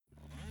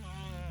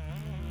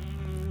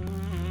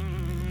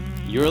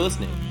You're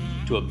listening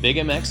to a Big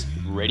MX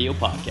radio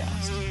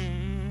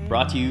podcast,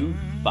 brought to you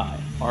by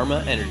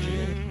Arma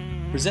Energy,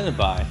 presented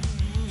by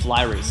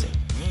Fly Racing,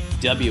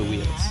 W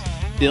Wheels,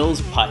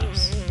 Bill's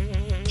Pipes,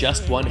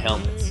 Just One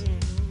Helmets,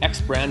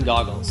 X Brand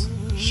Goggles,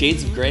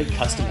 Shades of Grey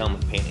Custom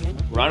Helmet Painting,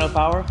 Rhino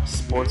Power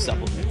Sports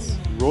Supplements,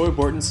 Roy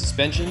Borton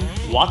Suspension,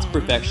 Watts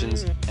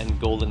Perfections, and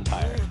Golden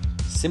Tire.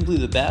 Simply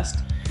the best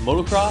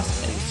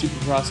motocross and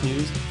supercross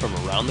news from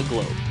around the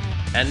globe.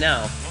 And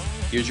now,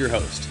 here's your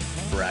host,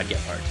 Brad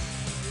Gephardt.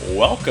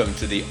 Welcome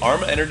to the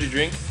Arma Energy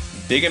Drink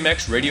Big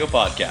MX Radio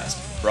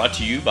Podcast, brought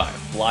to you by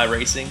Fly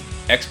Racing,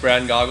 X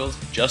Brand Goggles,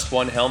 Just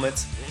One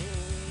Helmets,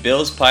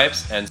 Bill's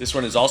Pipes, and this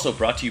one is also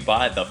brought to you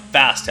by The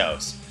Fast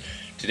House.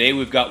 Today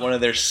we've got one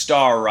of their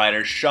star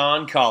riders,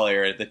 Sean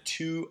Collier, at the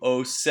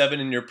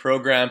 207 in your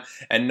program,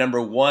 and number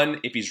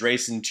one if he's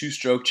racing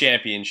two-stroke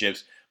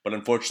championships, but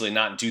unfortunately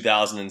not in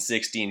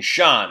 2016.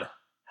 Sean,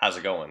 how's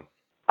it going?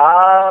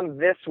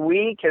 This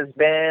week has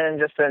been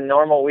just a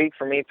normal week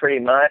for me pretty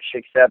much,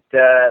 except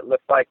it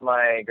looks like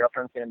my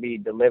girlfriend's going to be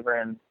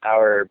delivering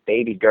our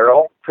baby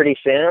girl pretty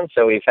soon.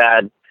 So we've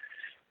had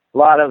a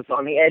lot of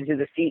on the edge of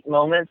the seat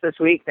moments this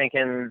week,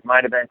 thinking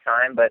might have been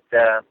time. But,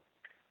 so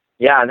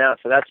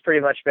that's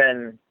pretty much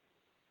been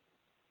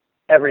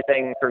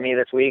everything for me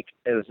this week,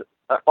 as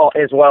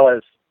well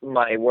as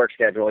my work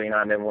schedule. You know,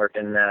 I've been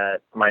working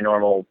my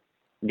normal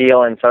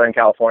deal in Southern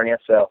California,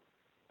 so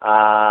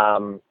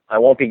I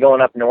won't be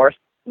going up north,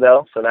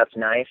 though, so that's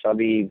nice. I'll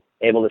be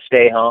able to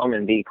stay home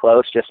and be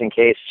close just in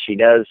case she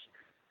does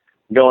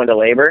go into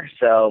labor.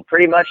 So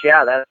pretty much,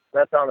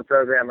 that's on the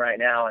program right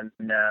now. And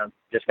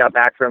just got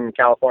back from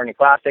California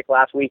Classic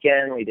last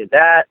weekend. We did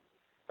that.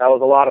 That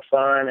was a lot of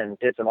fun, and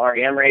did some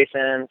REM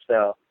racing.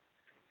 So,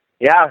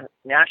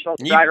 Nationals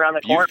right around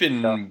the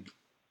corner.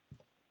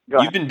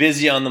 You've been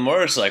busy on the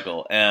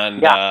motorcycle,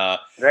 and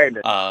very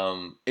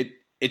busy.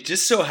 It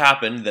just so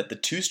happened that the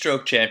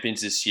two-stroke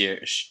champions this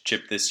year,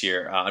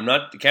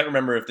 I can't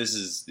remember if this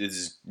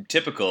is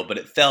typical, but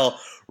it fell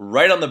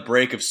right on the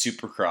break of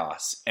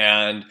Supercross,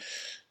 and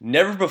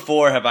never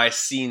before have I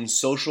seen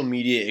social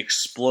media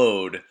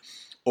explode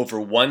over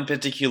one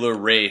particular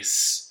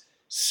race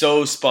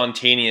so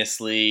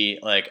spontaneously,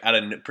 like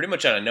pretty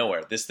much out of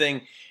nowhere. This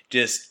thing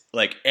just,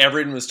 like,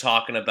 everyone was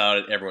talking about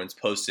it. Everyone's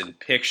posting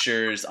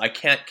pictures. I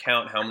can't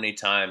count how many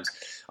times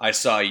I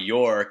saw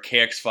your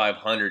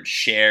KX500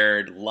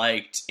 shared,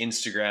 liked,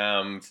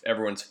 Instagram.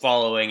 Everyone's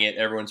following it.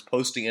 Everyone's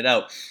posting it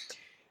out.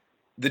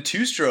 The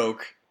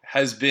two-stroke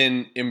has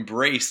been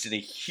embraced in a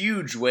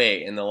huge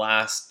way in the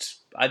last,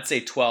 I'd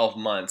say, 12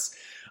 months.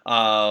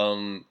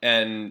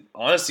 And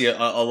honestly, a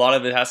lot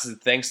of it has to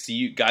thanks to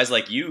you guys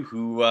like you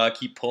who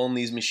keep pulling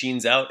these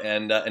machines out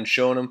and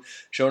showing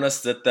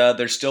us that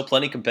they're still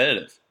plenty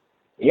competitive.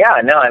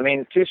 Yeah, no, I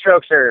mean,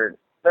 two-strokes they're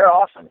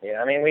awesome.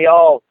 Yeah, I mean, we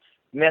all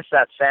miss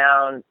that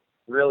sound,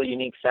 really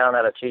unique sound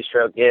that a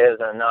two-stroke gives,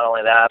 and not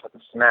only that, but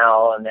the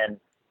smell. And then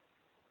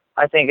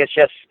I think it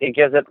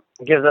gives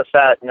us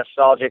that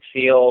nostalgic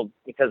feel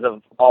because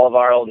of all of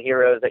our old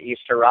heroes that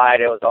used to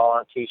ride. It was all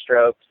on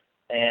two-strokes,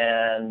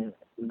 and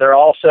they're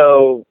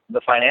also,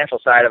 the financial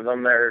side of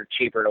them, they're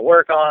cheaper to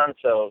work on,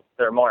 so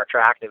they're more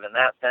attractive in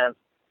that sense.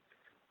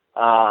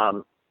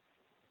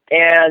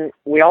 And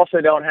we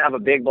also don't have a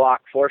big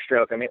block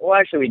four-stroke. I mean, well,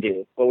 actually we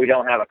do, but we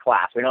don't have a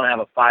class. We don't have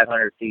a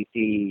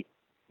 500cc,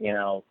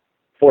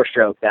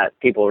 four-stroke that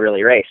people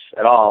really race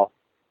at all,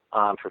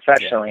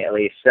 professionally at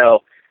least.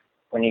 So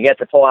when you get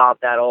to pull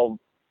out that old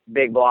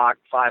big block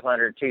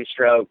 500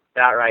 two-stroke,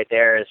 that right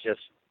there is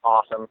just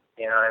awesome.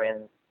 You know what I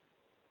mean?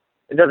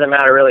 It doesn't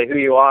matter really who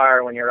you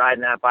are when you're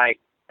riding that bike.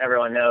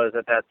 Everyone knows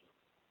that that's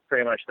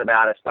pretty much the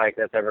baddest bike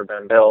that's ever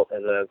been built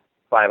is a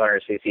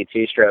 500cc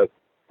two-stroke,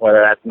 whether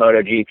that's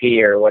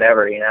MotoGP or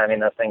whatever. You know what I mean?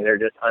 Those things are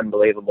just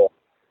unbelievable.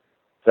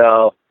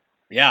 So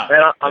yeah,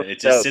 it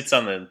just sits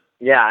on the...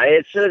 Yeah,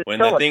 it's when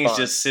so the thing's fun.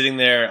 just sitting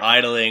there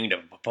idling to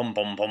pum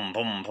pum pum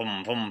pum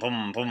pum pum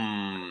pum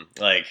pum,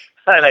 like,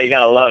 I know you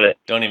gotta love it.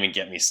 Don't even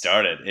get me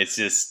started. It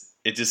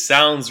just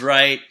sounds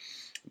right.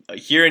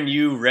 Hearing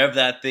you rev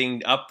that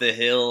thing up the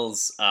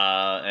hills,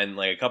 and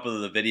like a couple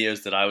of the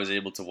videos that I was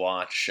able to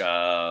watch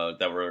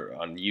that were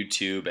on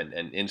YouTube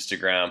and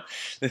Instagram,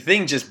 the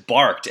thing just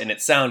barked and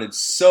it sounded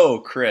so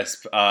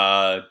crisp.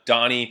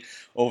 Donnie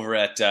over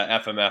at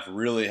FMF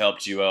really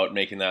helped you out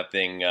making that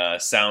thing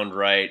sound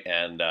right,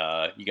 and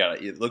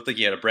it looked like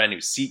you had a brand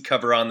new seat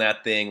cover on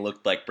that thing.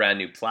 Looked like brand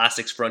new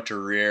plastics front to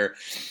rear.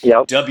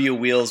 Yep. W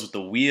wheels with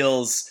the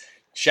wheels.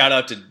 Shout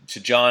out to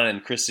John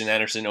and Kristen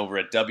Anderson over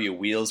at W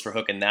Wheels for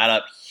hooking that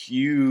up.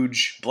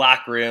 Huge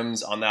black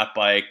rims on that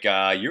bike.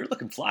 You're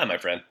looking fly, my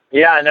friend.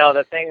 Yeah, no,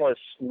 the thing was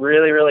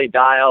really, really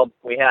dialed.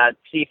 We had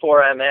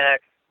C4MX,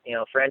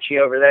 Frenchie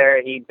over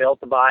there. He built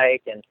the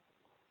bike, and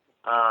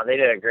they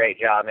did a great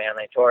job, man.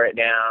 They tore it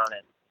down,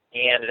 and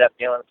he ended up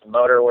doing some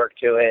motor work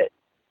to it.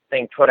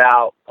 Thing put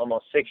out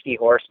almost 60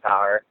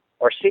 horsepower.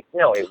 What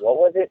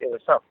was it? It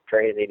was something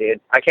crazy,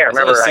 dude. I can't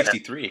remember right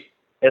 63. now.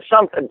 It's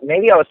something,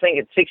 maybe I was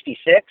thinking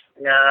 66.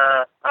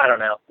 Nah, I don't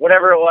know.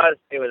 Whatever it was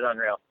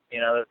unreal.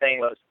 The thing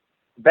was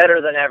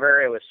better than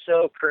ever. It was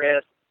so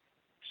crisp,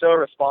 so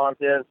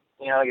responsive.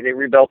 You know, they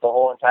rebuilt the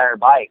whole entire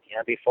bike. You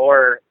know,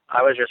 before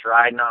I was just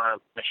riding on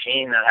a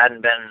machine that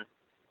hadn't been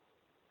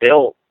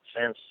built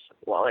since,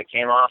 well, it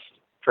came off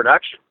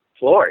production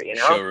floor, you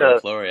know? Showroom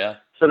floor, yeah.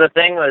 So the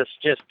thing was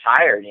just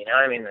tired, you know?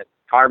 I mean, the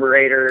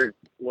carburetor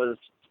was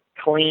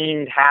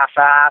cleaned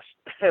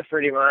half-assed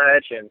pretty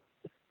much, and,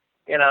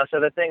 you know, so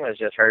the thing was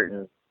just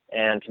hurting.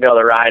 And to be able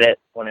to ride it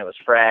when it was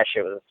fresh,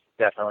 it was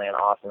definitely an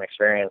awesome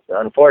experience.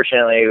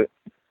 Unfortunately,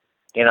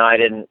 you know, I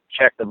didn't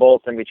check the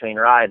bolts in between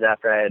rides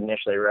after I had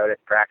initially rode it,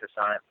 practiced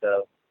on it,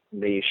 so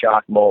the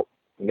shock bolt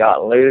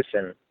got loose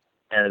and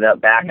ended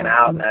up backing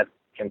out, and that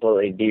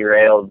completely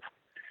derailed,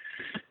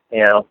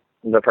 you know,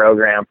 the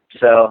program.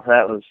 So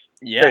that was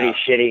pretty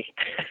shitty.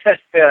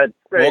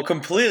 Well,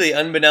 completely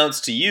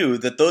unbeknownst to you,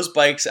 that those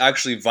bikes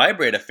actually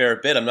vibrate a fair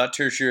bit. I'm not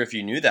too sure if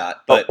you knew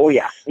that, but oh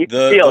yeah, you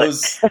feel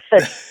those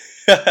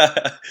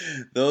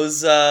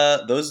those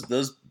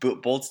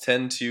bolts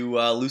tend to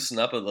loosen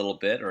up a little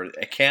bit, or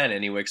it can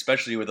anyway,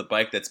 especially with a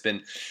bike that's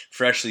been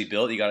freshly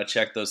built. You got to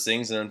check those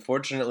things, and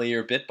unfortunately,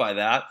 you're bit by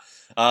that.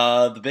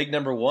 The big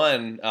number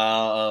one,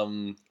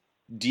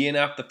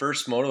 DNF the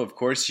first moto. Of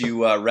course,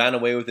 you ran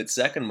away with its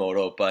second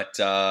moto, but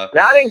I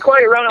didn't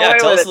quite run away with it.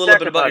 Tell us a little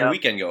bit about your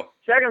weekend go.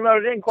 Second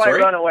moto didn't quite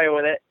run away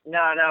with it.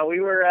 No,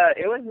 we were.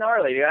 It was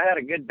gnarly, dude. I had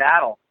a good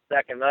battle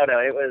second moto.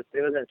 It was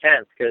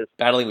intense because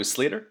battling with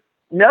Sleater.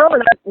 No,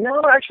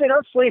 actually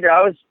not Sleater.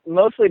 I was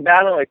mostly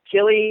battling with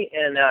Killy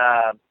and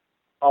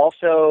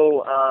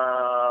also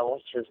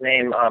what's his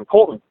name,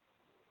 Colton.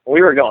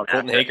 We were going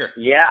Colton after Haker. It.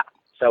 Yeah,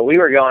 so we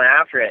were going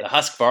after it. The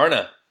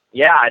Husqvarna.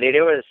 Yeah, dude,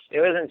 it was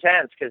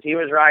intense because he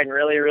was riding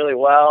really, really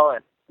well,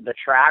 and the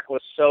track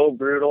was so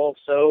brutal,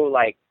 so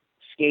like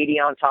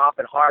skatey on top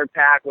and hard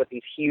packed with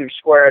these huge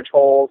square edge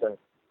holes, and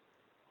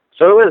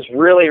so it was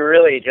really,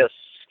 really just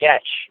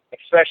sketch,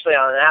 especially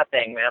on that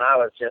thing, man. I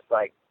was just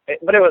like,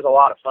 but it was a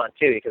lot of fun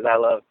too because I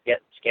love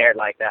getting scared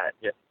like that,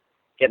 just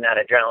getting that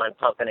adrenaline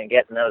pumping and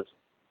getting those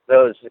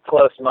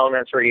close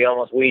moments where you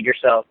almost weed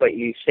yourself, but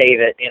you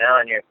save it, you know,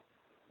 and you're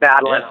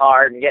battling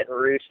hard and getting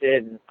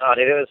roosted. And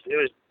dude, it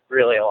was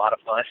really a lot of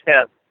fun.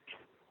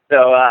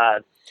 So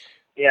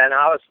and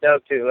I was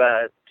stoked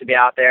to be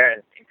out there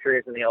and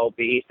cruising the old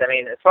beast. I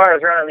mean, as far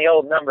as running the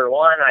old number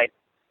one, I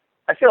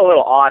feel a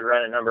little odd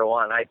running number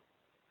one. I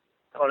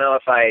don't know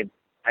if I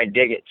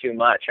dig it too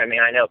much. I mean,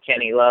 I know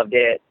Kenny loved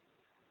it.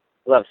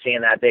 Love seeing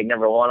that big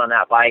number one on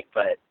that bike,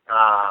 but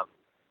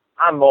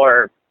I'm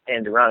more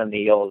into running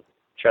the old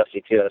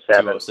trusty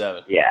 207.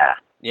 207. Yeah.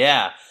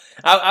 Yeah.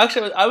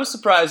 I was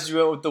surprised you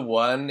went with the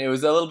one. It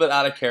was a little bit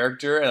out of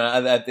character,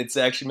 and it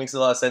actually makes a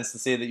lot of sense to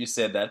say that you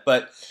said that.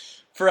 But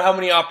for how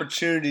many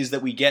opportunities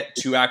that we get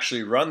to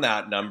actually run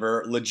that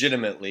number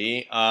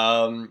legitimately,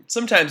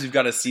 sometimes you've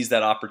got to seize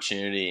that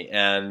opportunity.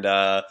 And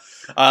I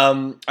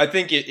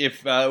think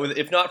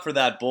if not for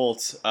that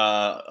bolt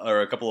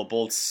or a couple of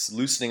bolts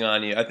loosening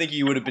on you, I think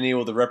you would have been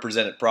able to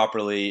represent it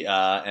properly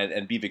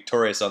and be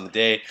victorious on the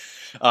day.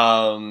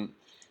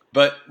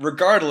 But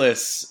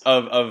regardless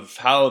of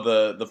how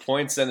the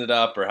points ended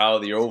up or how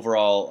the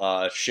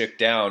overall shook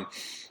down,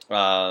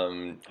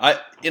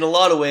 in a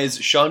lot of ways,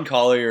 Sean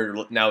Collier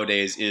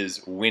nowadays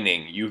is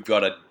winning. You've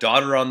got a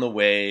daughter on the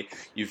way.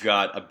 You've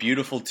got a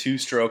beautiful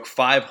two-stroke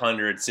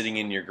 500 sitting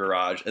in your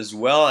garage, as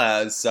well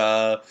as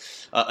a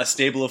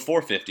stable of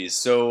 450s.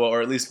 So,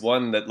 or at least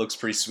one that looks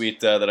pretty sweet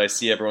that I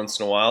see every once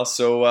in a while.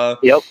 So,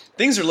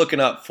 things are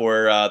looking up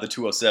for the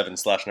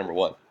 207/number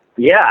one.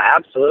 Yeah,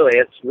 absolutely.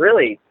 It's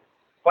really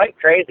quite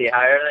crazy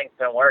how everything's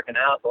been working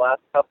out the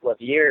last couple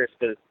of years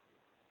because,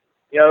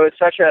 you know, it was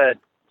such a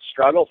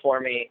struggle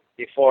for me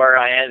before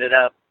I ended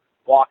up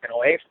walking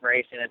away from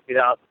racing in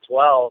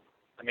 2012.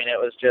 I mean, it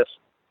was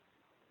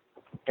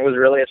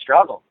really a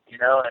struggle, you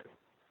know, and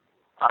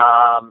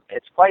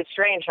it's quite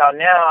strange how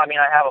now, I mean,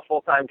 I have a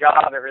full-time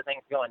job,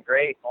 everything's going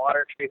great,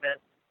 water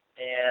treatment,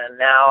 and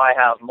now I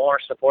have more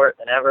support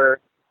than ever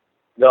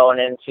going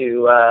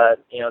into,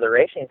 the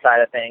racing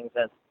side of things.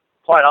 And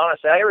quite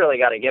honestly, I really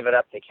got to give it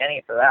up to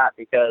Kenny for that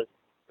because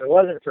if it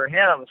wasn't for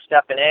him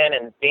stepping in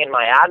and being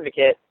my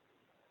advocate,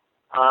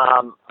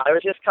 I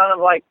was just kind of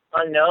like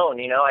unknown,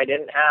 you know. I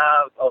didn't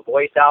have a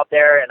voice out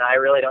there, and I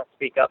really don't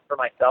speak up for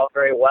myself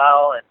very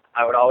well, and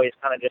I would always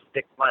kind of just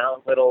stick to my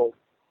own little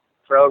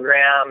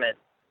program and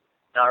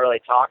not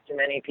really talk to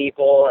many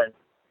people, and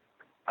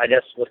I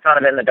just was kind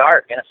of in the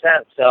dark in a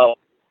sense. So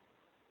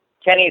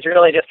Kenny's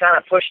really just kind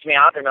of pushed me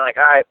out there and been like,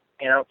 all right,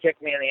 you know,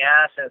 kick me in the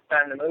ass, and it's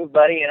time to move,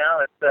 buddy, you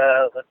know,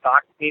 let's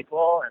talk to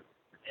people, and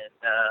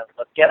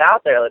let's get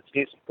out there, let's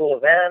do some cool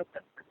events,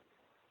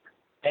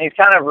 and he's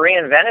kind of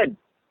reinvented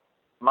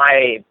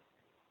my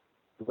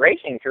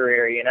racing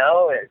career, you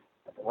know. It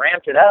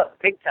ramped it up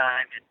big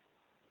time,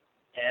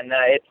 and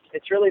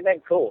it's really been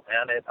cool,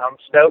 man. I'm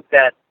stoked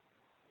that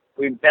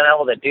we've been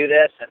able to do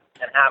this and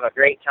have a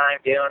great time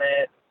doing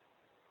it.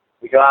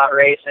 We go out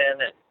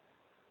racing and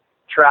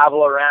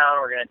travel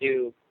around. We're going to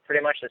do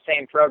pretty much the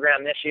same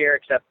program this year,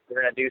 except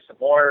we're going to do some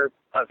more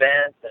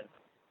events and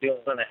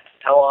doing the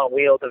Hell on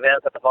Wheels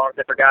events that the Bone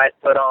Zipper guys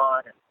put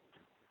on.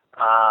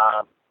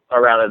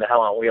 or rather the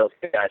Hell on Wheels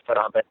guys put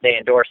on, but they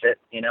endorse it,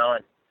 you know,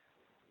 and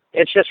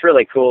it's just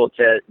really cool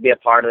to be a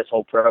part of this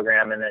whole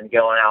program. And then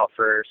going out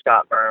for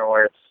Scott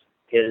Burnworth's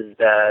his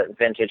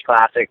vintage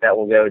classic that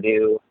we'll go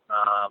do.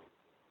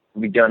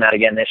 We'll be doing that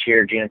again this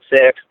year, June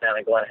 6th, down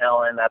at Glen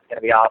Helen. That's going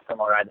to be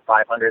awesome. I'll ride the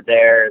 500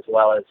 there, as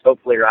well as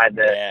hopefully ride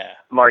the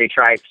Marty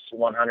Tripes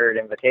 100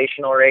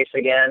 Invitational race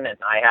again. And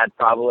I had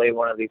probably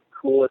one of the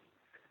coolest,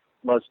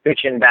 most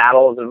bitchin'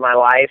 battles of my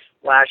life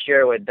last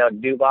year with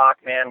Doug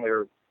Dubach. Man, we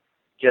were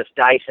just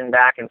dicing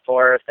back and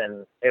forth,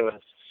 and it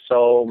was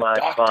so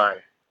much fun.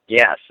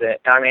 Yes.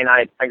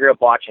 I grew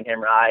up watching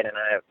him ride, and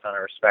I have a ton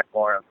of respect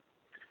for him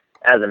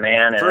as a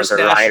man and First as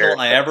a rider.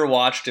 national I ever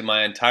watched in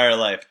my entire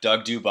life,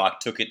 Doug Dubach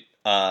took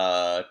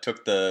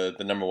the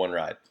number one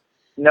ride.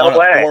 No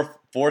way.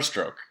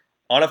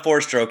 On a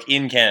four-stroke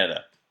in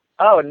Canada.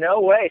 Oh,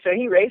 no way. So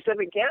he raced up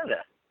in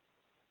Canada.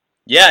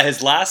 Yeah,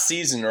 his last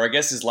season, or I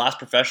guess his last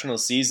professional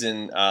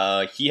season,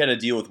 he had a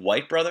deal with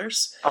White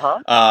Brothers.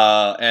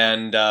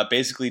 And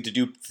basically to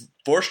do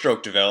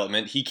four-stroke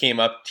development, he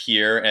came up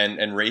here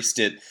and raced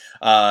it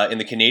in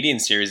the Canadian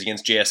Series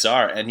against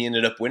JSR, and he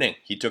ended up winning.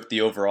 He took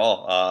the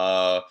overall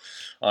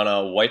on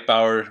a White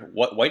Brothers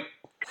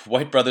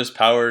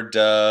powered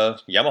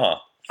Yamaha.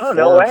 Oh,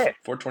 no way.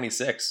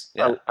 426.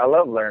 Yeah. I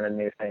love learning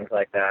new things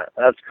like that.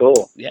 That's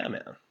cool. Yeah,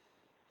 man.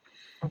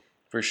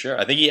 For sure.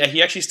 I think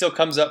he actually still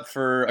comes up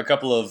for a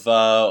couple of,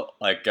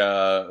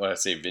 I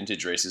say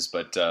vintage races,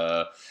 but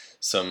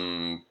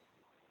some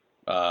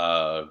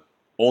I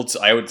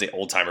would say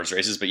old-timers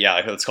races, but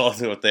yeah, let's call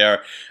it what they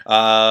are.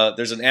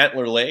 There's an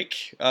Antler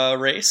Lake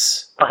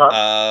race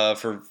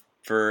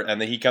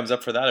and then he comes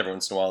up for that every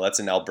once in a while. That's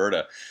in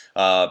Alberta,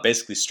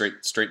 basically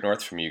straight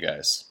north from you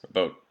guys,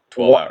 about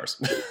 12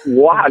 hours.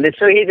 Wow.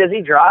 So does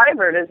he drive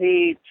or does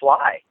he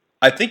fly?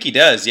 I think he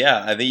does.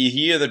 Yeah, I think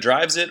he either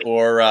drives it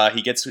or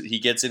he gets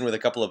in with a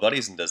couple of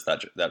buddies and does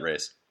that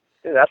race.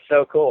 Dude, that's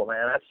so cool,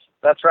 man.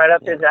 That's right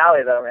up his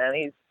alley, though,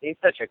 man. He's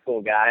such a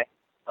cool guy.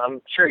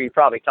 I'm sure you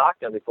probably talked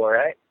to him before,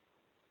 right?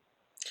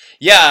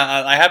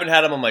 Yeah, I haven't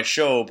had him on my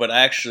show, but I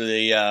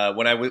actually,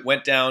 when I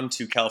went down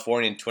to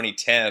California in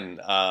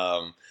 2010,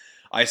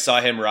 I saw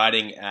him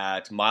riding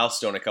at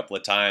Milestone a couple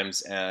of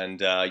times,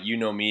 and you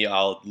know me,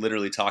 I'll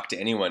literally talk to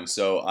anyone,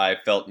 so I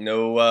felt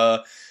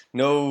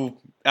no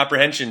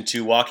apprehension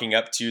to walking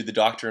up to the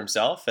doctor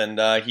himself, and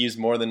he's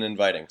more than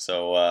inviting.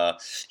 So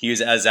he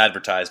was as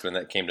advertised when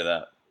that came to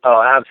that.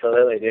 Oh,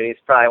 absolutely, dude.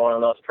 He's probably one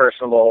of the most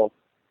personable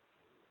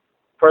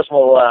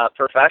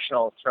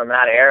professionals from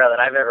that era that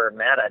I've ever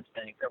met, I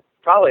think.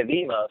 Probably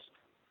the most.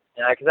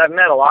 Because I've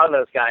met a lot of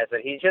those guys,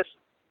 but he's just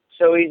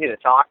so easy to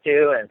talk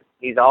to, and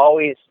he's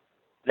always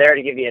there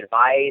to give you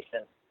advice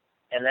and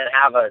then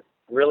have a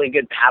really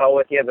good battle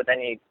with you, but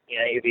then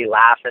you'd be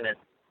laughing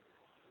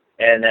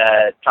and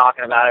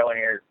talking about it when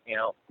you're,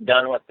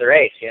 done with the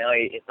race.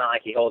 It's not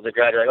like he holds a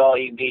grudge like, oh,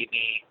 you beat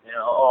me, you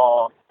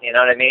know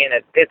what I mean?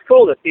 It's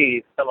cool to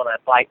see someone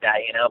that's like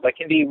that, but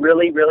can be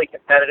really, really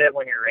competitive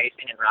when you're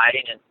racing and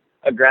riding and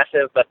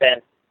aggressive, but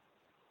then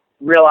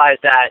realize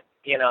that,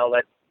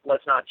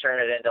 let's not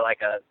turn it into like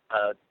a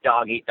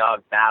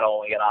dog-eat-dog battle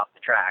when we get off the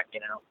track,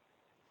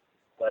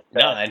 But,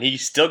 no, and he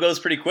still goes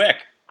pretty quick.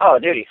 Oh,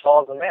 dude, he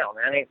falls in the mail,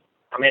 man.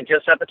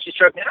 Just up at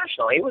Two-Stroke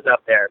National, he was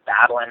up there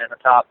battling in the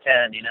top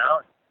 10,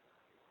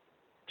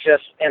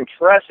 Just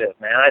impressive,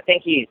 man. I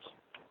think he's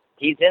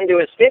into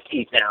his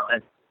 50s now,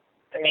 and,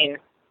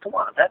 come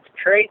on, that's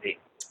crazy.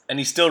 And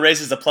he still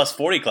races the plus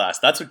 40 class.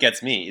 That's what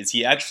gets me, is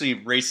he actually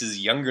races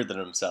younger than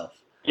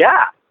himself.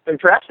 Yeah,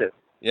 impressive.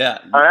 Yeah.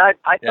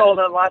 I told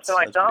him last time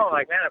I saw him,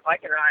 like, man, if I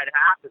can ride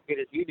half as good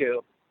as you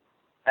do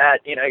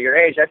at, your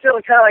age, I feel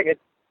kind of like a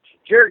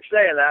jerk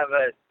saying that,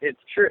 but it's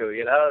true,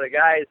 The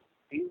guy's,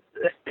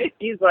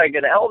 he's like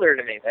an elder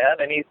to me, man,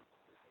 and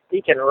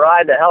he can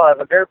ride the hell out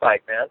of a dirt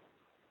bike, man.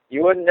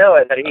 You wouldn't know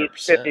it, but he's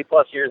 100%.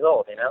 50-plus years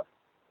old,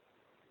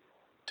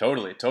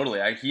 Totally.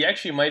 He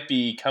actually might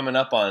be coming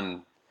up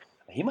on,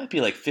 he might be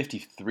like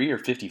 53 or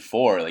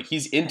 54. Like,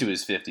 he's into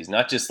his 50s,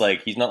 not just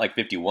like, he's not like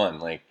 51.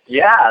 Like,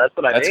 yeah, that's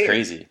what I mean. That's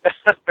crazy.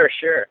 For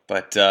sure.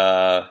 But,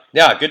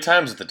 yeah, good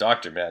times with the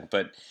doctor, man.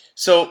 But,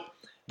 so,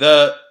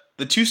 the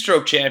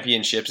Two-Stroke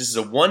Championships, this is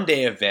a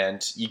one-day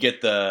event. You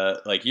get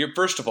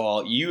first of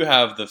all, you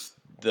have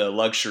the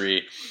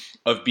luxury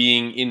of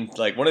being in,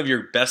 like, one of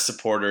your best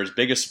supporters,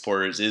 biggest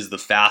supporters is the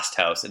Fast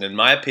House. And in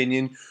my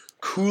opinion,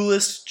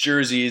 coolest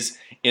jerseys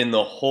in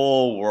the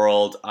whole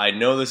world. I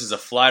know this is a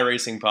fly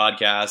racing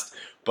podcast,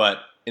 but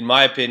in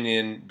my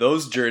opinion,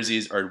 those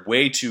jerseys are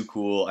way too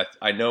cool.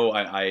 I know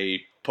I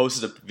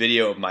posted a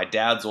video of my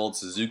dad's old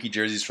Suzuki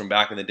jerseys from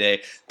back in the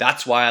day.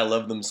 That's why I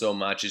love them so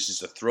much. It's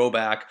just a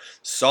throwback,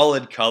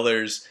 solid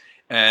colors,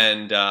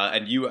 and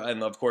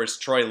of course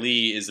Troy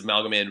Lee is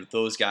amalgamated with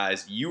those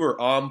guys. You were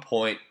on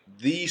point,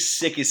 the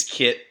sickest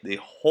kit the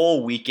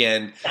whole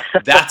weekend.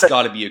 That's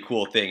got to be a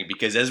cool thing,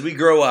 because as we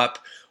grow up,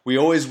 we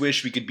always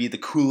wish we could be the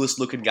coolest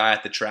looking guy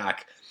at the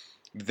track.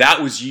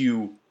 That was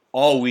you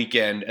all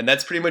weekend, and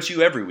that's pretty much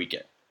you every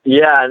weekend.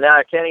 Yeah,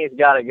 now Kenny's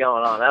got it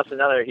going on. That's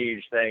another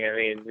huge thing. I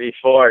mean,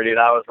 before, dude,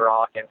 I was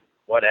rocking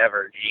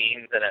whatever,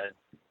 jeans and a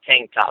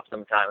tank top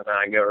sometimes when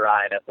I go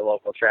ride at the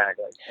local track.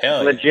 Like,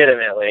 Hell yeah.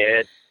 legitimately,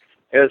 it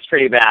was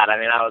pretty bad. I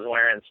mean, I was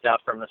wearing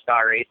stuff from the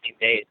Star Racing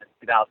days in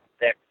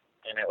 2006,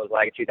 and it was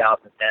like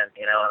 2010,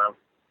 and I'm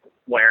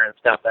wearing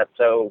stuff that's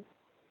so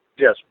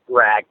just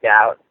ragged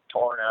out,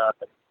 torn up.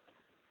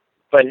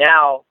 But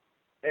now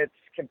it's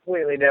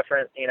completely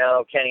different.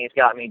 Kenny's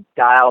got me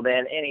dialed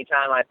in.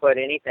 Anytime I put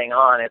anything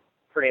on, it's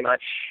pretty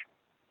much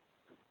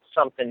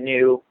something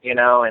new,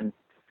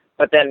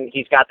 but then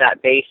he's got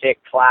that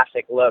basic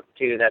classic look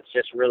too that's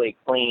just really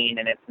clean,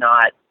 and it's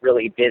not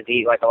really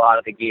busy like a lot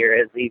of the gear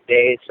is these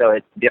days, so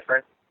it's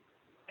different.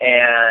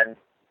 And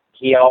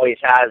he always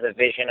has a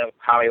vision of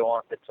how he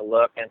wants it to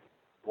look and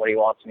what he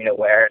wants me to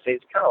wear. So he's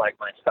kind of like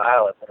my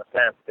stylist in a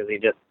sense, because he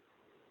just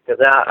goes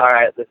out, all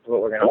right, this is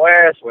what we're going to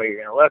wear, this is what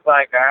you're going to look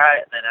like, all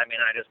right. And then,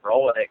 I just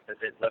roll with it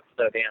because it looks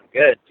so damn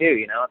good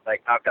too, It's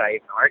like, how could I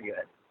even argue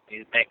it?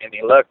 He's making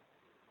me look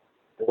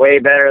way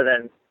better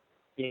than,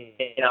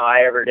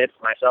 I ever did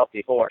for myself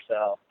before.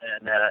 So,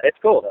 and it's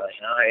cool though,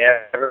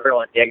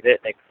 everyone digs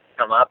it. They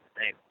come up,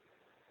 and they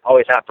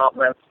always have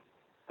compliments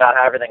about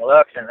how everything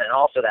looks. And then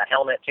also that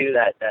helmet too,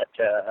 that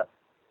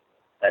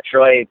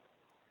Troy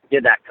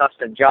did that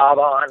custom job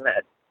on,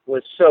 that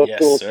was so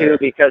cool too,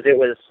 because it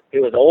was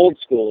old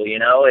school,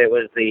 it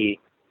was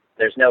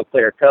there's no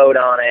clear coat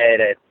on it,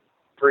 it's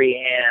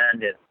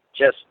freehand, it's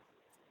just,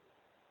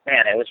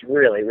 man, it was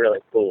really, really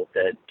cool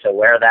to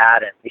wear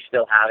that, and we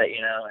still have it,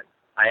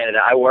 and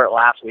I wore it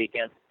last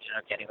weekend,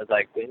 Kenny was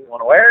like, do you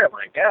want to wear it? I'm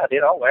like, yeah,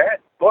 dude, I'll wear it,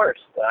 of course.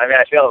 I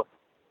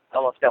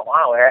almost don't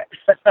want to wear it,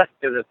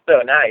 because it's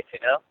so nice,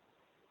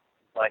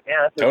 like,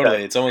 yeah,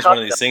 totally, it's almost one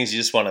of these things you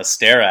just want to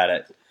stare at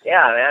it.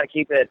 Yeah, man,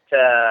 keep it,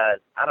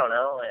 I don't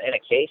know, in a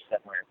case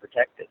somewhere and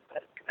protect it.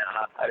 But,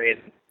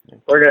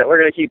 we're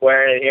gonna keep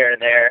wearing it here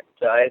and there,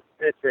 so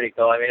it's pretty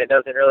cool. It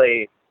doesn't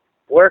really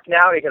work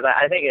now because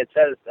I think it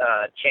says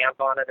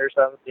champ on it or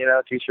something,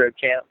 two-stroke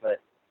champ.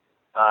 But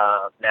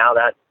now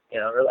that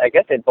really, I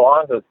guess it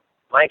belongs with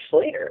Mike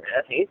Slater,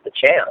 man. He's the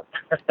champ.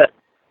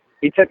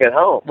 He took it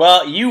home.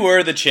 Well, you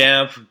were the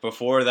champ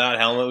before that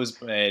helmet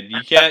was made.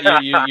 You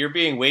can't. You're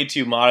being way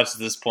too modest at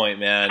this point,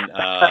 man.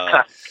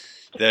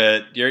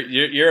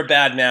 You're a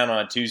bad man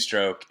on a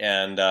two-stroke,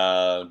 and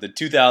the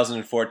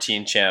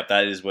 2014 champ,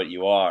 that is what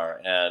you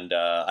are. And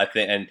I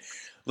think, and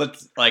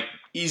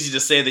easy to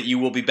say that you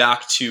will be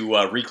back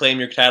to reclaim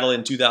your title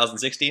in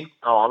 2016.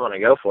 Oh, I'm gonna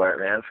go for it,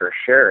 man, for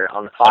sure.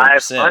 On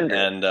 500,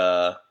 and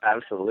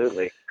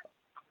absolutely.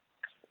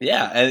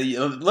 Yeah, and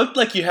it looked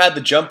like you had the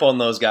jump on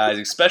those guys,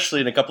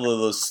 especially in a couple of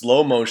those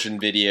slow motion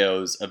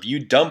videos of you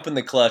dumping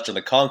the clutch on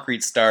the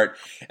concrete start,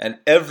 and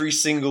every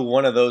single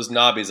one of those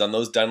knobbies on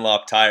those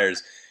Dunlop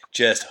tires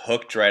just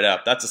hooked right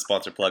up. That's a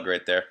sponsor plug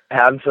right there.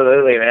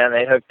 Absolutely, man.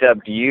 They hooked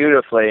up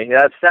beautifully.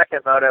 That second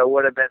moto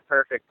would have been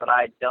perfect, but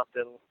I dumped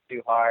it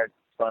too hard,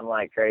 spun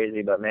like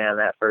crazy. But, man,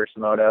 that first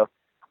moto,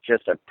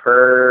 just a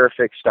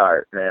perfect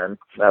start, man.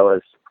 That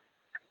was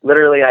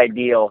literally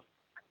ideal.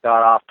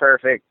 Got off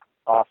perfect.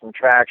 Awesome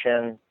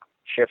traction,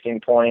 shifting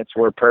points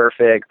were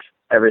perfect,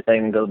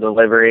 everything, the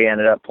delivery,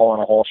 ended up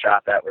pulling a hole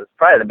shot that was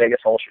probably the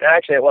biggest hole shot.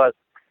 Actually, it was,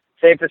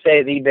 safe to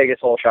say, the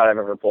biggest hole shot I've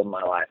ever pulled in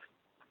my life.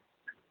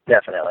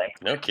 Definitely.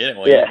 No kidding.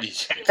 Well, yeah.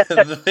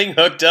 The thing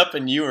hooked up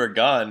and you were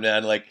gone,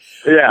 man. What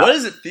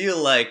does it feel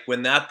like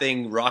when that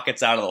thing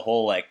rockets out of the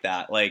hole like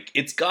that?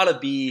 It's got to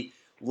be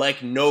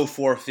like no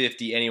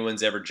 450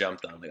 anyone's ever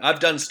jumped on. I've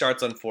done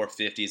starts on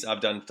 450s.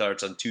 I've done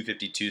starts on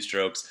 252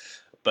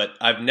 strokes, but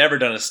I've never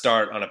done a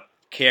start on a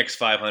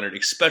KX500,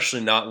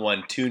 especially not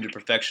one tuned to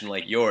perfection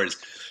like yours.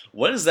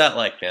 What is that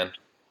like, man?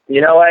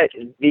 You know what?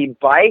 The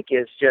bike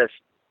is just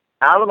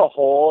out of the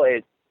hole.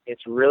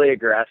 It's really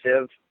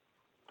aggressive.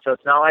 So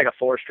it's not like a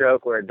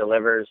four-stroke where it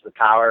delivers the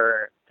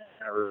power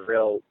in a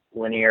real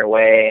linear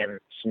way and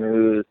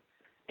smooth.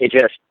 It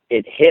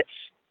hits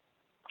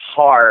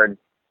hard,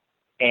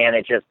 and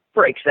it just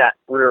breaks that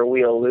rear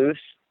wheel loose.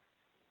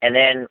 And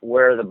then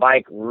where the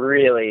bike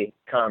really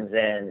comes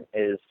in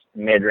is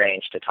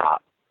mid-range to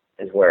top,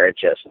 is where it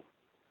just,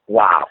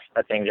 wow,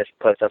 that thing just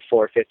puts a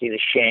 450 to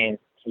shame.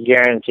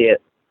 Guarantee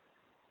it.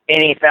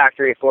 Any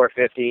factory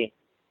 450,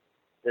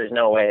 there's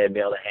no way they'd be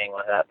able to hang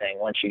with that thing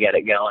once you get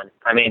it going.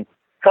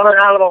 Coming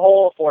out of the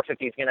hole,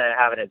 450 is going to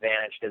have an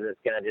advantage because it's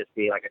going to just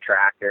be like a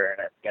tractor,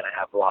 and it's going to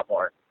have a lot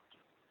more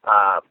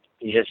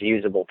just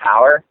usable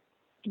power.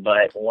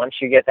 But once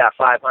you get that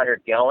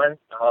 500 going,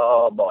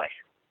 oh boy,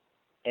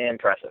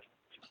 impressive.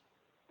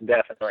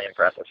 Definitely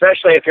impressive.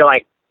 Especially if you're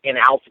like in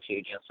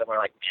altitude, somewhere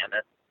like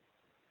Mammoth,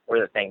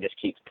 where the thing just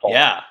keeps pulling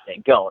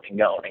and going and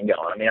going and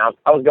going.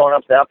 I was going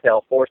up the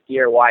uphill, fourth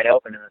gear wide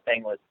open, and the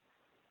thing was,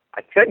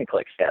 I couldn't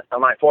click fifth.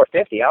 On my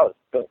 450, I was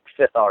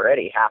fifth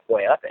already,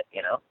 halfway up it,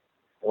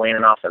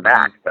 leaning off the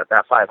back. But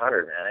that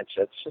 500, man, it's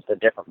just a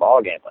different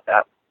ball game with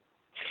that.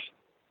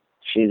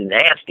 She's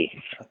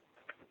nasty.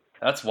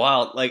 That's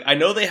wild. I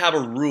know they have a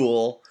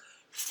rule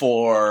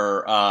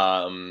for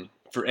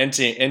for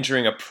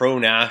entering a pro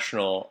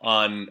national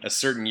on a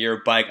certain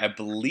year bike. I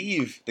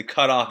believe the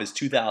cutoff is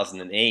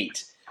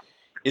 2008.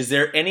 Is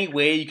there any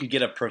way you could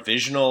get a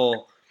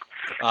provisional,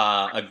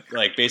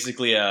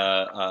 basically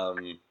a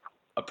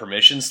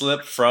permission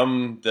slip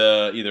from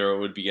either it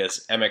would be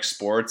as MX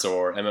Sports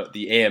or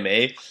the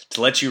AMA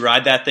to let you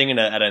ride that thing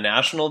at a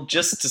national,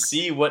 just to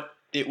see what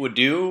it would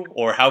do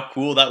or how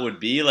cool that would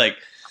be? Like,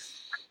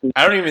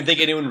 I don't even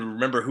think anyone would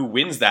remember who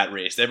wins that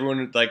race.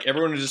 Everyone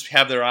would just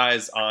have their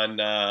eyes on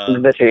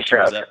the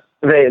two-stroke.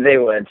 They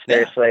would,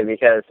 seriously,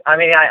 because, I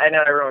mean, I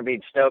know everyone would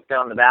be stoked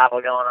on the battle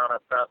going on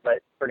up front,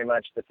 but pretty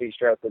much the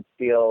two-stroke would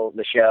steal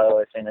the show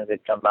as soon as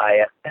it'd come by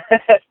you.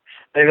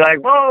 They'd be like,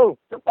 whoa,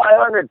 the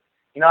 500.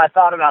 You know, I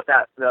thought about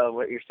that, though,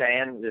 what you're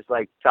saying, just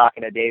like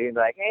talking to Davey,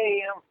 like,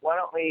 hey, why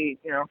don't we,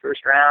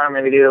 first round,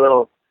 maybe do a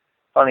little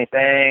funny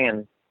thing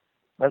and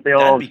let the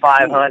old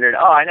 500.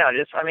 Cool. Oh, I know.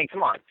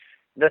 Come on.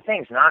 The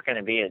thing's not going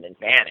to be an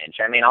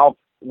advantage. I mean,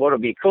 what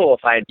would be cool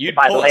if I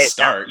lay it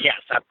down. Yes,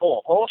 I pull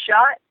a whole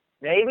shot,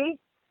 maybe,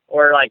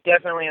 or like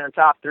definitely in the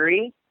top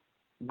 3.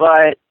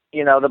 But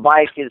the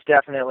bike is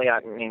definitely.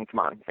 I mean, come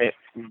on,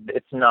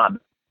 it's not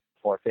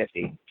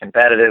 450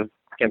 competitively.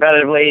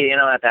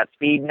 At that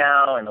speed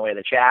now, and the way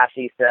the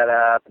chassis set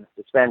up, and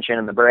the suspension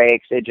and the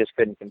brakes, it just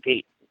couldn't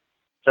compete.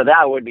 So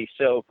that would be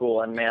so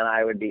cool, and man,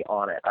 I would be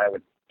on it. I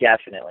would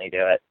definitely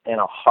do it in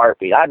a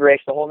heartbeat. I'd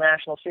race the whole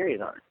national series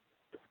on it.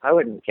 I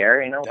wouldn't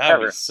care, That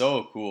would be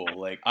so cool.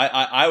 Like,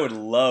 I would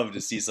love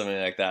to see something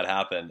like that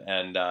happen.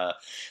 And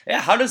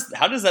how does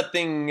that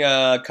thing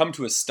come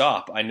to a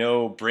stop? I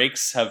know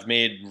brakes have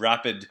made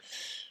rapid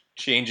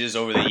changes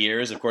over the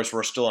years. Of course,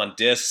 we're still on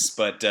discs,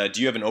 but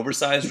do you have an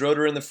oversized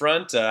rotor in the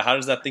front? How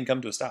does that thing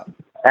come to a stop?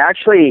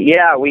 Actually,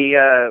 yeah, we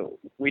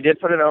did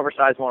put an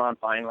oversized one on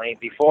finally.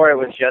 Before, it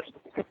was just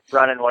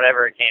running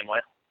whatever it came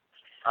with.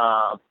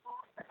 I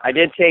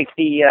did take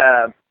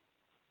the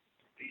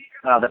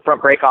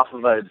front brake off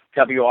of a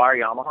WR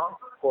Yamaha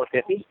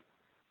 450.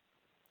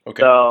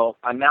 Okay. So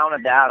I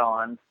mounted that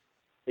on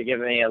to give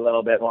me a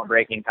little bit more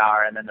braking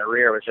power, and then the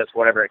rear was just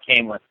whatever it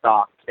came with,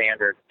 stock,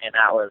 standard, and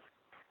that was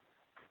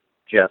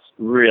just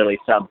really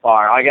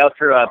subpar. I go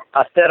through a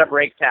set of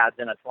brake pads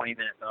in a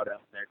 20-minute moto,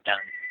 and they're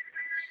done.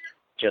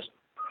 Just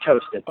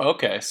toasted.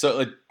 Okay,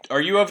 so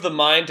are you of the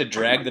mind to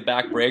drag the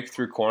back brake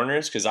through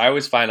corners? Because I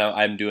always find out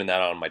I'm doing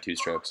that on my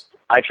two-strokes.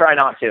 I try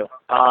not to.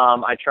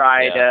 I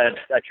try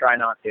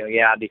not to.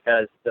 Yeah,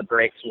 because the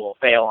brakes will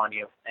fail on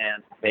you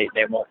and they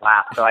won't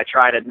last. So I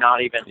try to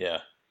not even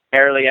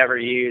barely ever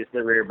use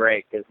the rear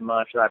brake as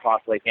much as I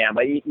possibly can.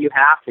 But you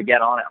have to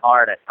get on it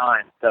hard at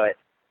times. So it's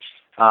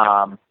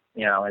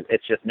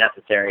just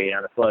necessary,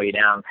 to slow you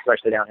down,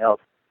 especially downhill.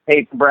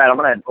 Hey, Brad, I'm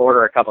gonna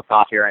order a cup of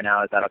coffee right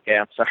now. Is that okay?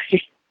 I'm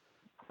sorry.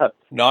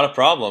 Not a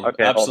problem.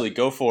 Okay, absolutely,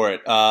 go for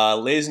it.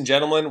 Ladies and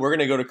gentlemen, we're going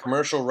to go to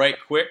commercial right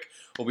quick.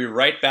 We'll be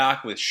right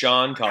back with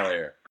Sean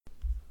Collier.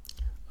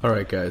 All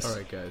right, guys.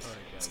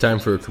 It's time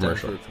for a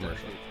commercial.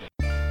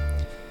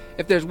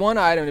 If there's one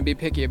item to be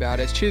picky about,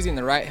 it's choosing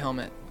the right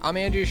helmet. I'm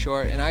Andrew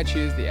Short, and I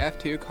choose the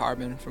F2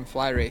 Carbon from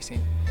Fly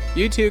Racing.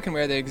 You too can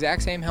wear the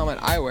exact same helmet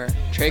I wear,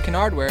 Trey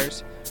Kennard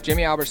wears,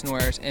 Jimmy Albertson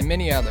wears, and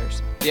many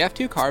others. The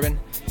F2 Carbon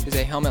is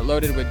a helmet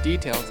loaded with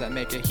details that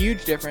make a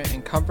huge difference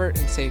in comfort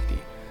and safety.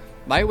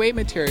 Lightweight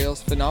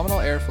materials, phenomenal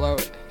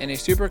airflow, and a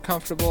super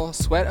comfortable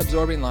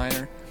sweat-absorbing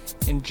liner,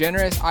 and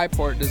generous eye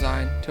port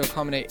design to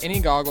accommodate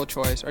any goggle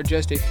choice are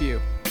just a few.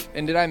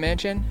 And did I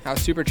mention how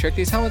super trick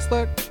these helmets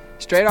look?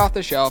 Straight off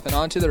the shelf and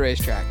onto the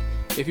racetrack.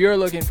 If you are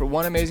looking for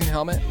one amazing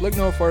helmet, look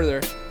no further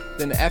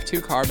than the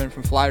F2 Carbon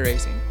from Fly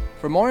Racing.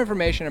 For more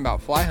information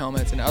about Fly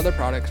helmets and other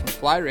products from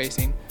Fly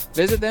Racing,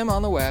 visit them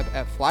on the web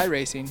at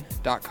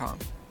flyracing.com.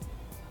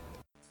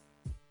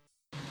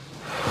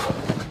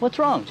 What's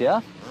wrong,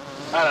 Jeff?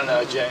 I don't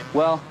know, Jay.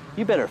 Well,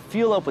 you better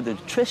fuel up with a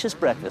nutritious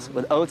breakfast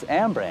with Oats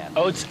and Bran.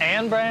 Oats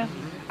and Bran?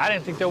 I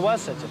didn't think there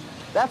was such a thing.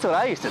 That's what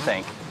I used to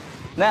think.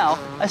 Now,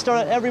 I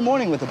start out every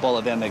morning with a bowl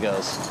of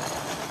Amigos.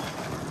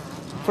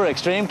 For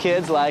extreme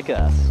kids like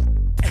us.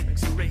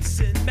 Eric's a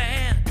racing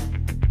man,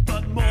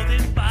 but more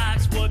than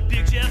bikes, what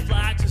Big Jeff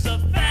likes is a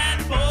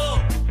fat bull.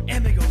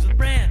 Amigos with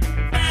Bran,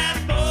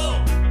 fat bull.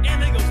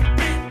 Amigos with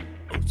Bran,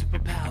 Oats for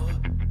power,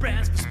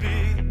 Bran's for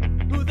speed.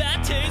 Ooh,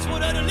 that tastes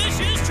what a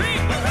delicious treat.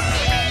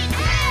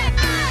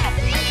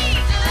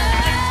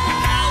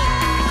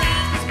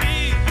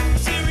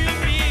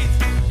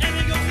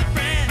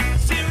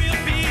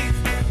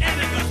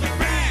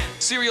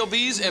 Cereal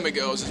B's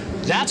Amigos.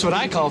 That's what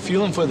I call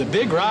fueling for the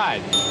big ride.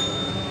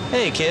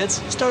 Hey,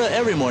 kids, start out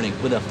every morning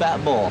with a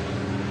fat bowl.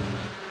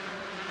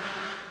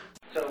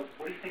 So,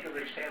 what do you think of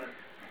Rich Taylor?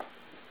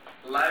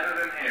 Lighter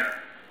than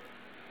air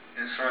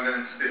and stronger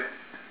than steel.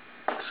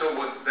 So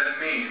what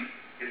that means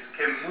is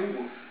can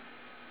move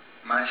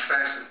much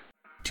faster.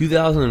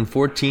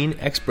 2014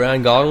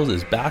 X-Brand Goggles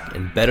is back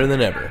and better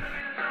than ever.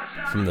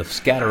 From the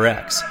Scatter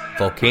X,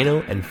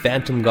 Volcano, and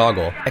Phantom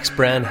Goggle,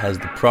 X-Brand has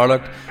the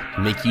product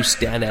to make you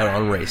stand out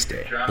on race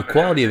day. The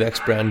quality of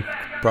X-Brand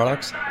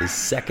products is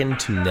second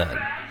to none.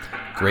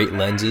 great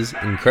lenses,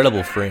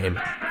 incredible frame,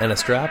 and a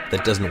strap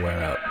that doesn't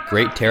wear out.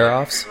 Great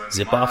tear-offs,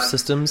 zip-off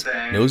systems,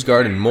 nose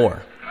guard, and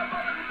more.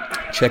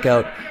 Check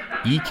out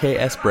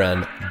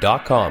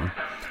eksbrand.com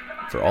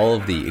for all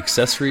of the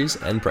accessories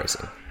and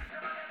pricing.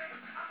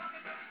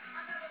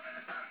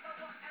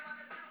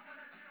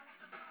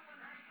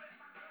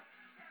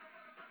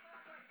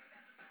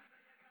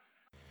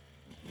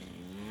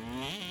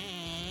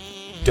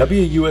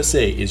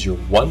 WUSA is your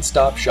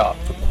one-stop shop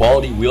for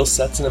quality wheel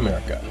sets in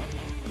America.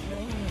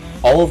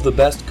 All of the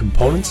best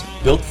components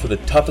built for the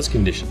toughest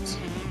conditions.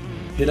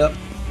 Hit up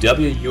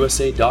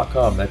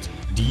WUSA.com, that's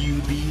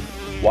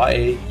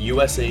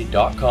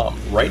DUBYAUSA.com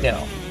right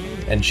now,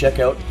 and check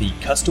out the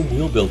custom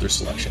wheel builder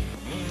selection.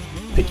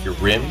 Pick your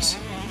rims,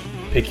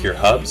 pick your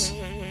hubs,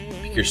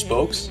 pick your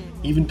spokes,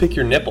 even pick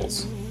your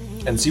nipples,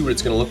 and see what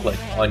it's going to look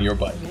like on your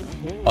bike.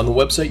 On the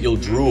website, you'll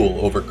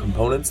drool over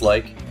components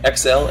like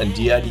XL and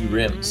DID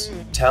rims,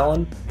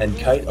 Talon and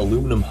Kite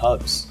aluminum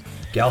hubs,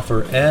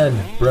 Galfer and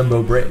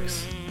Brembo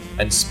brakes,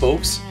 and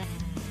spokes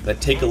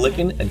that take a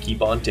licking and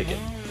keep on ticking.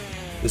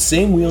 The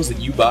same wheels that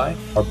you buy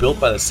are built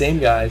by the same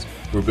guys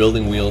who are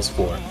building wheels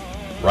for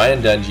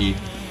Ryan Dungey,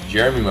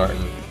 Jeremy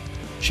Martin,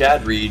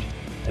 Chad Reed,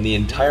 and the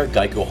entire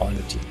Geico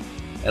Honda team.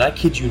 And I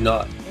kid you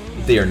not,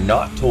 they are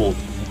not told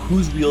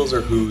whose wheels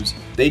are whose,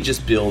 they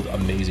just build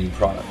amazing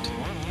product.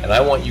 And I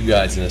want you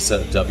guys in a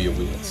set of W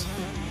wheels.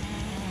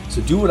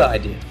 So do what I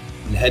did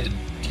and head to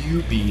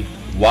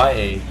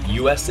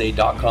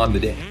DUBYAUSA.com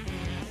today.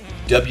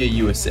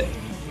 WUSA,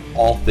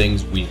 all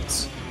things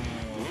wheels.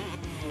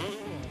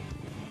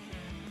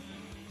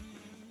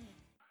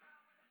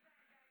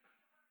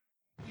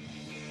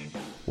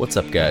 What's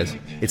up, guys?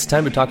 It's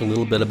time to talk a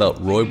little bit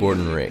about Roy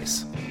Borden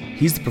Race.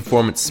 He's the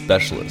performance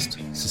specialist.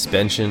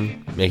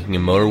 Suspension, making a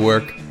motor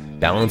work,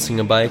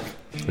 balancing a bike,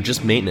 or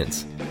just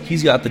maintenance.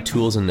 He's got the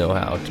tools and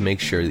know-how to make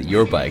sure that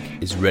your bike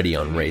is ready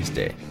on race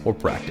day or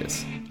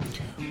practice.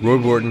 Roy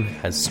Borden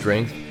has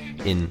strength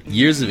in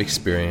years of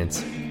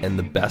experience and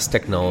the best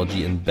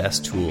technology and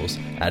best tools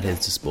at his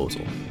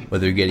disposal.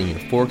 Whether you're getting your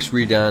forks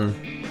redone,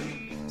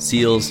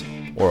 seals,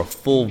 or a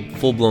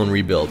full-blown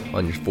rebuild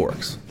on your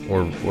forks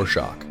or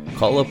shock.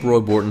 Call up Roy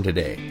Borden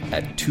today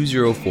at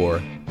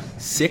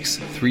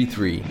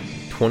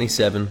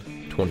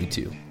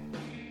 204-633-2722.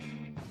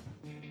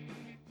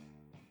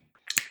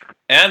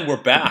 And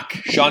we're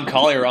back. Sean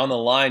Collier on the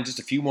line. Just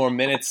a few more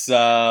minutes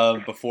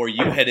before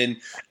you head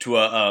into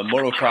a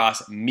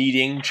motocross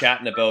meeting,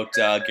 chatting about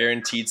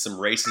guaranteed some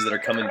races that are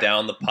coming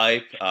down the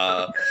pipe.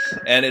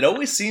 And it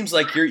always seems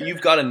like you've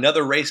got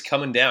another race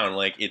coming down.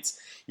 Like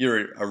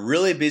you're a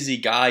really busy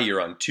guy. You're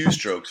on 2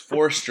 strokes,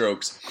 4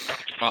 strokes,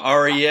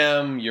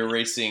 REM. You're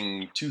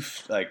racing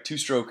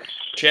two-stroke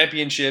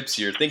championships.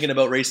 You're thinking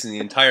about racing the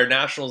entire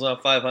nationals on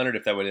 500.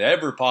 If that would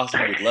ever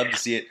possible, we'd love to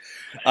see it.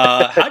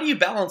 How do you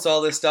balance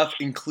all this stuff,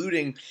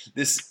 including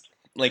this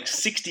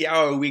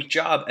 60-hour-a-week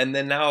job, and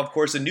then now, of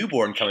course, a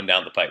newborn coming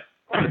down the pipe?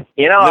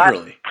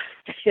 Literally.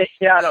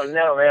 I don't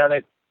know,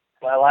 man.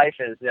 My life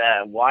is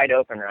wide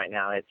open right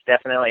now. It's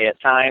definitely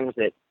at times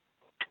it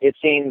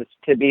seems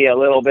to be a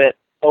little bit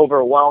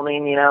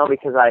overwhelming,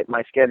 because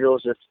my schedule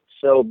is just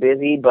so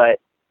busy, but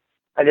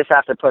I just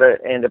have to put it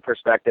into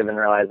perspective and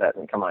realize that,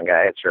 and come on,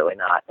 guy, it's really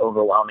not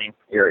overwhelming.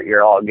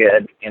 You're all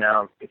good,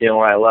 doing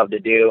what I love to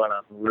do, and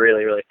I'm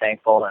really, really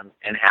thankful and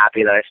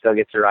happy that I still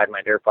get to ride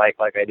my dirt bike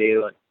like I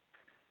do, and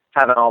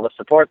having all the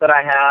support that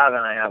I have,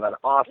 and I have an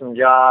awesome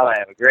job. I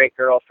have a great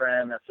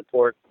girlfriend that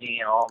supports me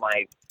in all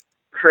my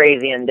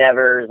crazy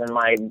endeavors and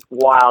my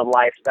wild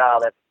lifestyle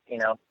that's,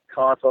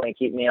 constantly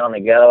keep me on the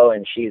go,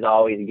 and she's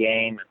always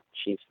game, and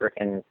she's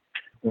freaking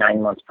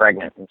 9 months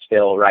pregnant and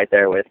still right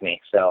there with me,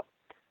 so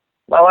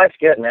my life's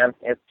good, man.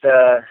 It's,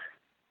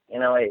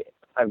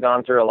 I've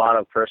gone through a lot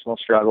of personal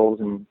struggles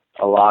and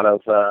a lot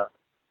of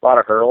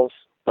hurdles,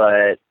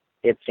 but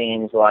it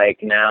seems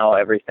like now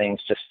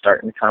everything's just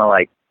starting to kind of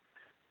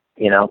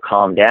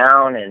calm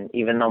down. And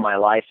even though my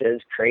life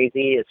is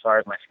crazy as far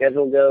as my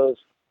schedule goes,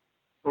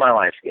 my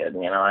life's good.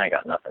 I ain't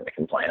got nothing to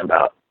complain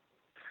about.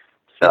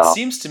 So it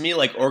seems to me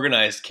like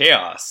organized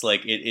chaos.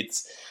 Like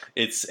it's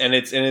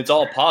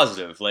all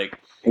positive.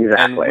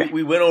 Exactly. And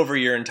we went over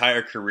your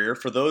entire career.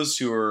 For those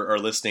who are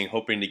listening,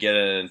 hoping to get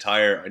an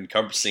entire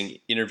encompassing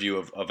interview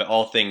of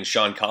all things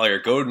Sean Collier,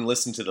 go and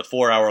listen to the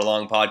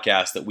 4-hour-long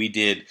podcast that we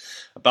did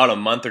about a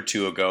month or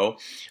 2 ago.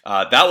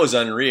 That was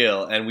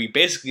unreal, and we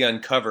basically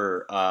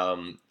uncover a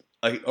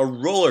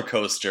roller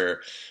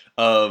coaster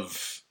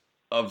of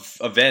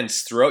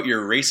events throughout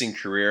your racing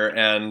career,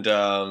 and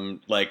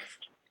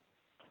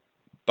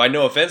by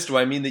no offense do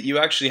I mean that you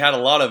actually had a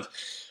lot of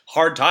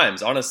hard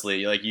times,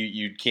 honestly.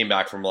 You came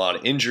back from a lot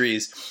of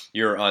injuries.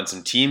 You're on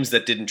some teams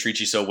that didn't treat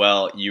you so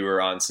well. You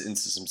were in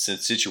some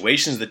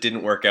situations that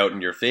didn't work out in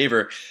your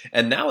favor.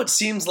 And now it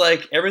seems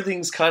like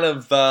everything's kind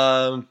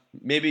of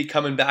maybe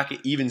coming back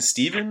at even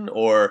Steven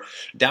or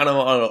down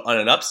on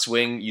an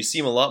upswing. You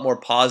seem a lot more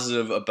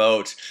positive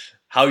about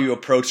how you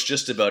approach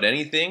just about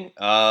anything.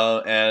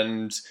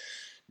 And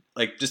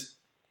just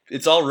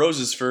it's all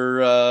roses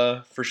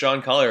for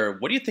Sean Collier.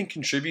 What do you think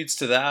contributes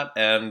to that?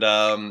 And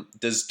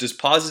does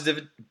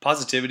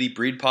positivity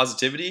breed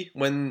positivity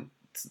when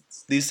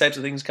these types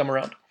of things come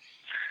around?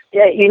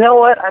 Yeah, you know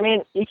what? I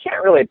mean, you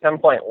can't really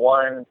pinpoint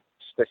one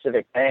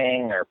specific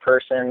thing or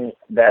person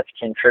that's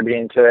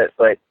contributing to it,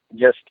 but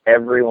just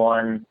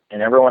everyone in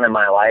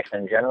my life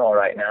in general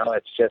right now,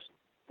 it's just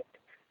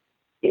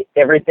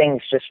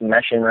everything's just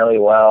meshing really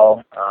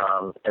well.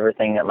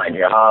 Everything at my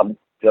job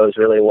goes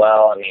really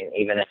well. I mean,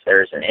 even if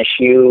there's an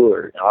issue,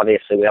 or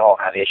obviously we all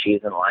have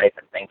issues in life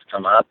and things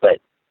come up, but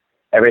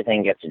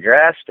everything gets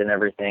addressed and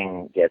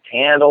everything gets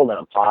handled in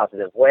a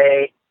positive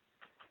way.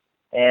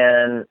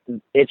 And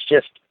it's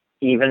just,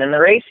 even in the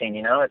racing,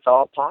 it's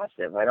all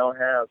positive.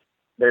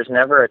 There's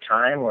never a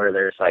time where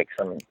there's like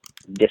some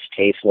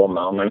distasteful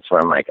moments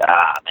where I'm like,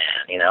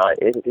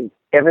 man,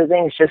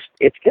 everything's just,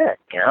 it's good,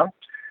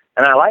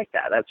 and I like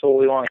that. That's what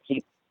we want to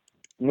keep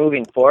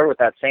moving forward with,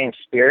 that same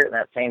spirit and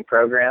that same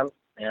program.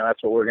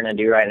 That's what we're going to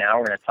do right now.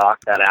 We're going to talk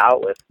that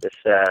out with this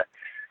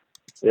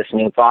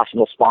new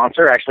possible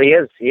sponsor. Actually,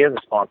 he is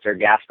a sponsor,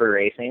 Gasper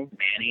Racing,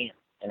 Manny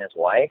and his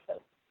wife.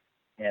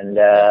 And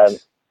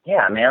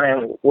yeah, man,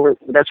 and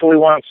that's what we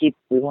want to keep.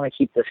 We want to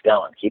keep this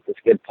going, keep this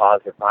good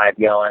positive vibe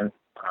going.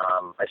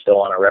 I still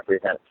want to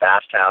represent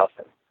Fast House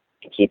and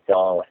keep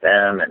going with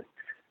them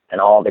and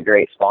all the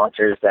great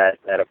sponsors that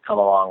have come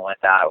along with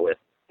that, with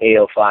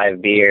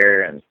AO5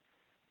 beer, and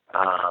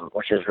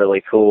which is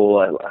really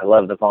cool. I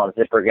love the Von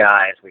Zipper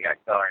guys. We got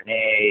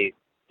Garnet,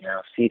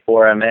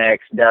 C4MX,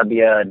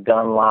 W,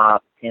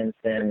 Dunlop,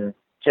 Pinson,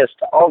 just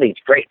all these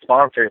great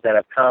sponsors that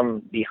have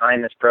come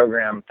behind this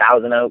program.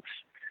 Thousand Oaks,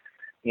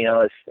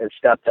 has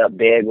stepped up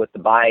big with the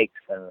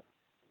bikes, and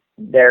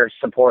they're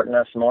supporting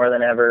us more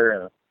than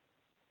ever.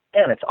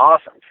 And it's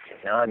awesome.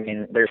 I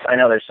mean, I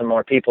know there's some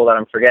more people that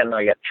I'm forgetting.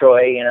 I got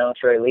Troy,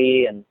 Troy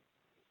Lee and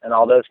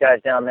all those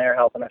guys down there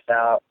helping us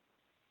out.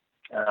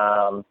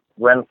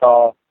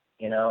 Renthal,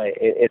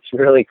 it's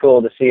really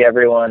cool to see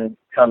everyone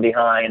come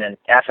behind, and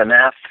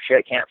FMF,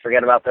 shit, can't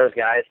forget about those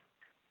guys.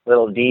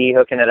 Little D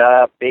hooking it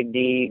up, Big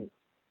D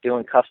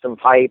doing custom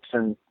pipes,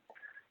 and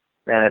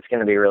man, it's going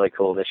to be really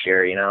cool this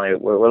year.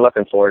 We're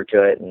looking forward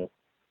to it, and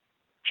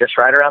just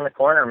right around the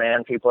corner,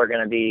 man, people are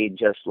going to be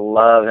just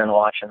loving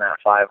watching that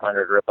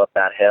 500 rip up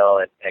that hill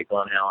at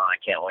Glen Helen. I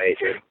can't wait,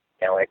 dude.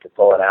 Can't wait to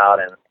pull it out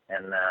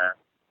and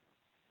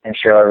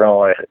show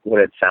everyone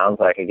what it sounds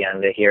like again,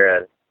 to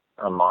hear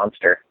a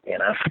monster,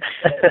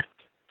 100%.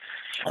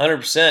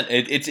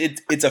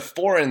 It's a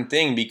foreign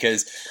thing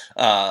because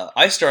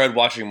I started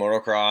watching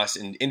motocross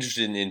and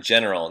interested in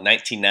general in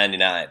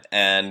 1999,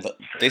 and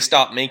they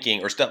stopped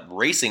racing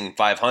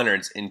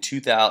 500s in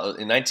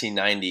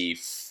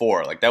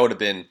 1994. Like that would have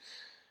been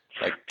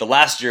the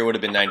last year would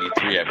have been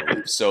 93, I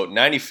believe. So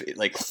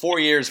 5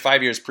 years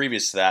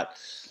previous to that,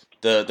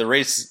 the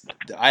race,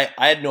 I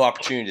had no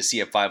opportunity to see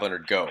a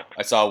 500 go.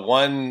 I saw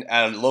one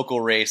at a local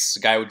race.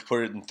 A guy would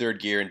put it in third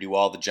gear and do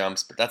all the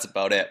jumps, but that's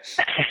about it.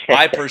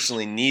 I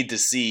personally need to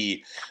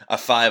see a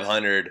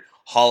 500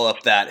 haul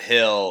up that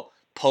hill,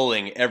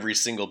 pulling every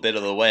single bit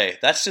of the way.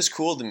 That's just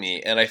cool to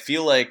me, and I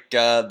feel like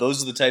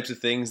those are the types of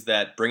things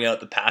that bring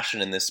out the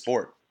passion in this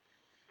sport.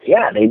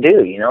 Yeah, they do.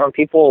 And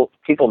people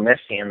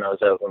miss seeing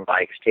those open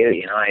bikes too.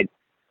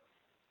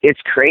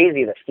 It's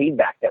crazy the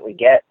feedback that we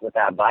get with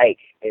that bike.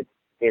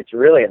 It's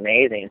really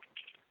amazing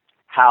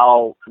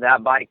how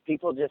that bike,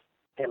 people they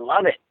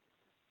love it.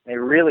 They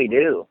really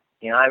do.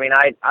 I mean,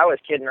 I was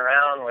kidding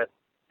around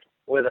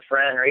with a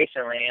friend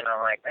recently, and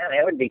I'm like, man,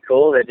 it would be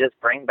cool to just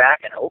bring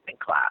back an open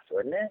class,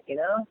 wouldn't it?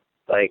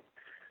 Like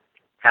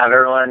have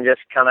everyone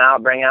just come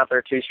out, bring out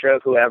their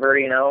two-stroke, whoever,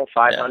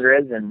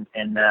 500s,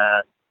 and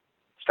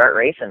start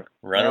racing.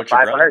 Run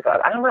 500 class.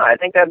 I don't know. I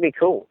think that'd be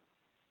cool.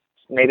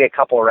 Maybe a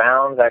couple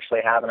rounds,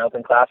 actually have an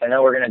open class. I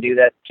know we're going to do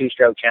that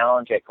two-stroke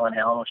challenge at Glen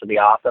Helen, which will be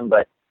awesome,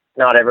 but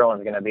not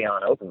everyone's going to be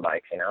on open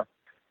bikes,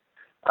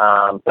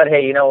 But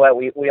hey, you know what?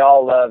 We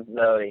all love,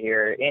 though, to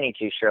hear any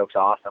two-stroke's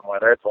awesome,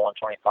 whether it's a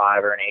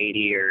 125 or an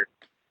 80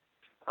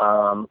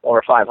 or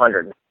a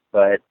 500.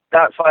 But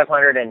that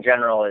 500 in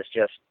general is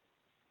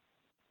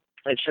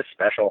it's just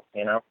special,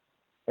 It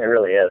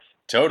really is.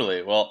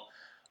 Totally. Well,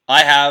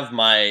 I have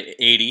my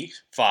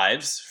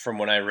 85s from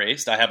when I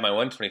raced. I have my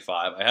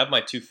 125. I have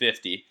my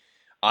 250.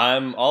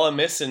 All I'm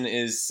missing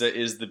is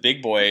the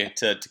big boy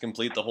to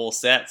complete the whole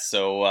set.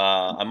 So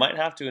I might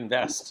have to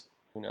invest.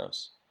 Who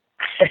knows?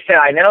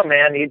 I know,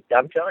 man.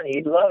 I'm telling you,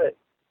 you'd love it.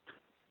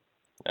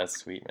 That's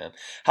sweet, man.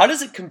 How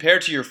does it compare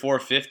to your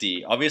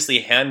 450? Obviously,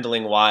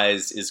 handling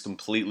wise is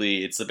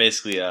completely. It's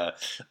basically a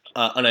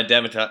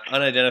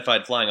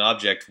unidentified flying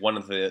object,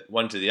 one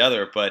to the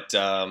other. But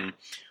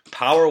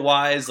power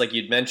wise, like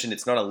you'd mentioned,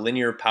 it's not a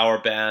linear power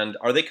band.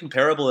 Are they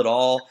comparable at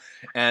all?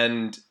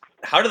 And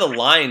how do the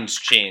lines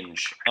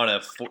change on a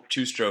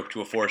two-stroke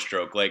to a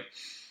four-stroke? Like,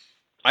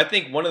 I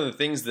think one of the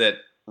things that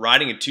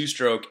riding a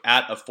two-stroke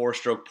at a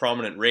four-stroke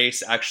prominent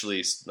race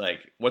actually,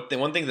 like,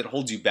 one thing that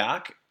holds you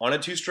back on a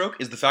two-stroke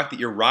is the fact that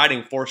you're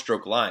riding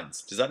four-stroke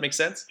lines. Does that make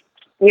sense?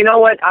 You know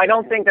what? I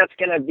don't think that's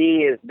going to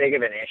be as big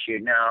of an issue.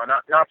 No,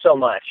 not so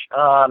much.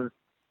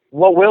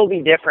 What will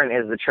be different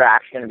is the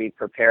track's going to be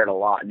prepared a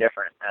lot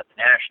different at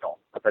the National.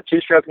 At the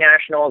two-stroke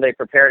National, they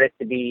prepared it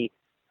to be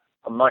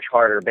a much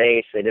harder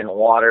base. They didn't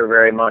water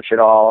very much at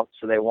all,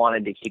 so they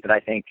wanted to keep it,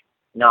 I think,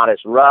 not as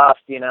rough,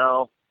 you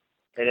know.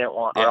 They didn't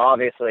want, or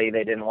obviously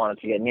they didn't want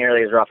it to get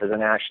nearly as rough as the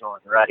National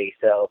and ruddy.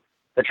 So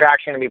the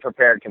track's going to be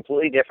prepared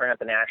completely different at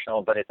the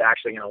National, but it's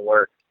actually going to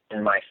work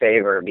in my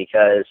favor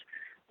because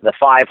the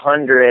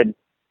 500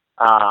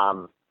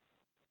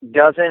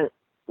 doesn't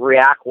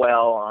react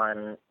well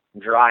on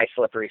dry,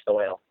 slippery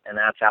soil, and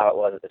that's how it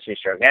was at the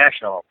two-stroke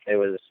National.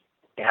 It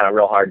had a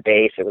real hard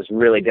base. It was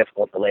really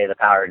difficult to lay the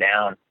power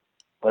down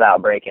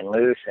without breaking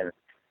loose, and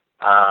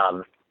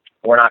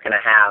we're not going to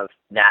have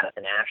that at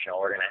the National.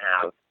 We're going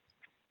to have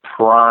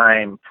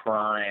prime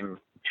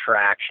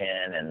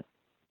traction, and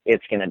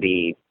it's going to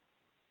be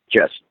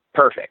just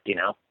perfect, you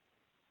know.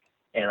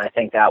 And I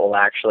think that will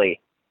actually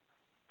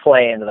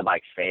play into the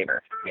bike's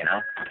favor, you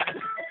know.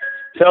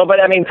 So,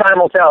 but I mean, time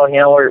will tell. You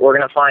know, we're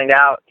going to find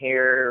out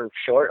here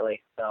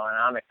shortly. So, and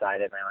I'm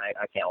excited, man.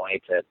 I can't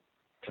wait to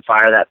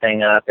fire that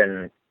thing up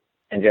and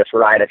just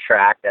ride a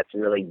track that's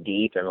really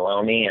deep and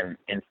loamy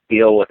and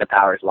feel what the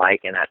power's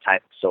like in that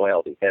type of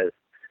soil, because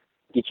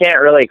you can't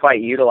really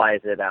quite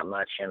utilize it that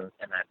much in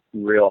that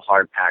real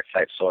hard packed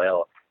type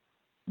soil.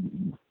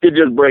 It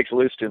just breaks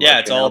loose too much. Yeah,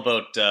 it's all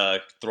about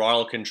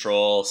throttle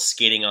control,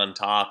 skating on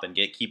top, and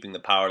keeping the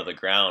power to the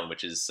ground,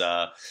 which is,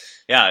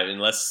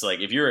 unless, like,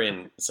 if you're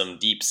in some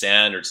deep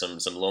sand or some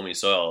loamy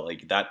soil,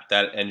 like,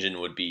 that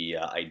engine would be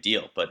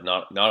ideal, but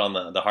not on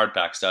the hard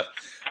pack stuff.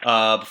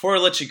 Before I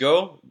let you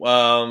go,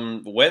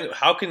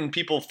 how can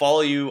people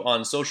follow you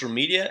on social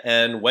media,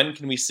 and when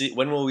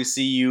will we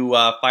see you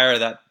fire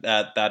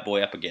that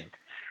boy up again?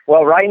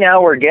 Well, right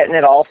now we're getting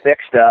it all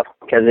fixed up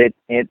because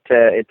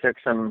it took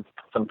some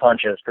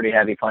punches, pretty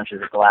heavy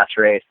punches at the last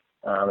race.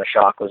 The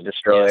shock was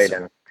destroyed,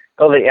 and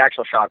the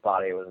actual shock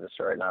body was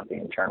destroyed, not the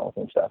internals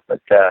and stuff.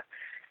 But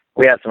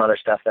we had some other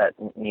stuff that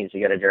needs to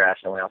get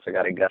addressed, and we also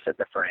got to gusset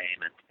the frame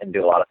and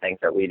do a lot of things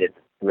that we didn't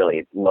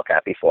really look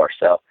at before.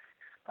 So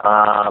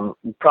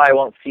probably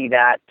won't see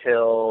that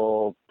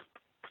till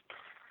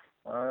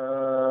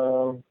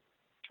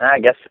I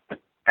guess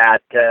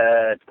at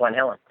Glen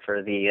Helen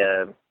for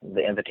the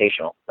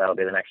Invitational. That'll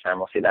be the next time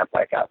we'll see that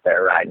bike out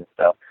there riding.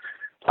 So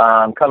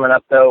coming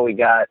up though, we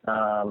got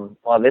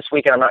this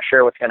weekend I'm not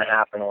sure what's going to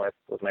happen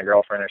with my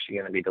girlfriend. Is she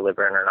going to be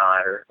delivering or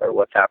not, or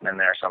what's happening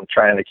there? So I'm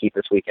trying to keep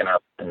this weekend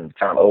up and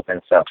kind of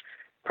open. So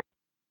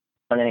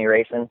on any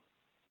racing,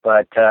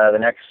 but the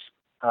next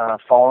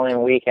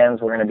following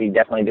weekends we're going to be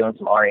definitely doing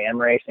some REM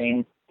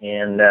racing,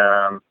 and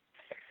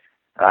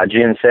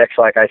June 6th,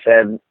 like I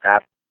said,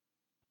 after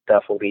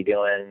stuff we'll be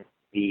doing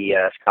the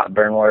Scott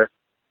Burnworth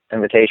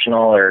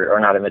Invitational, or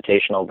not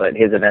Invitational, but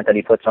his event that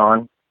he puts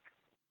on.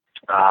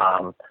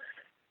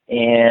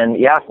 And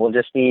yeah, we'll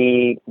just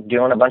be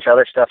doing a bunch of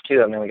other stuff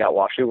too. I mean, we got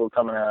Washougal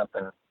coming up,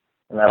 and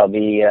that'll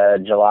be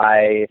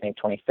July, I think,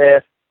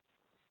 25th.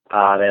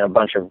 Then a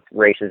bunch of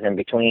races in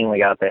between. We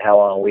got the Hell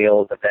on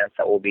Wheels events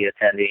that we'll be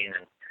attending,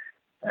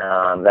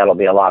 and that'll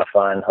be a lot of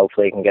fun.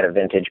 Hopefully you can get a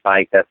vintage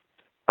bike that's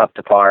up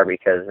to par,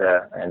 because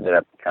I ended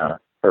up kind of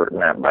hurting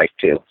that bike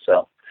too.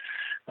 So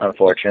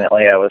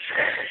unfortunately I was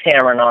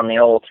hammering on the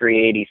old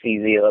 380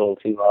 CZ a little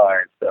too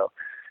hard. So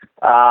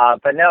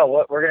but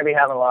no, we're going to be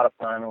having a lot of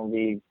fun.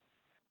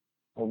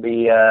 We'll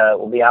be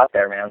out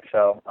there, man.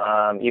 So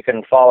you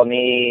can follow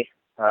me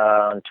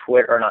on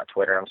Twitter, or not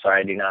Twitter. I'm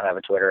sorry, I do not have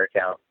a Twitter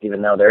account.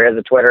 Even though there is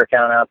a Twitter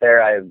account out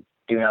there, I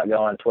do not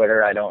go on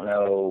Twitter. I don't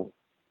know.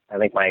 I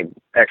think my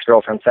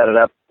ex-girlfriend set it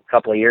up a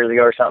couple of years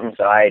ago or something.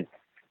 So I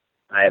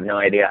have no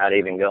idea how to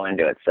even go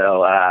into it.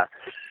 So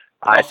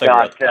I've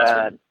got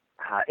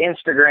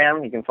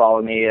Instagram. You can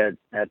follow me at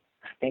I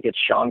think it's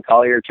Sean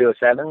Collier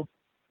 207.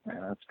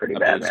 That's pretty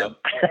bad, man. So.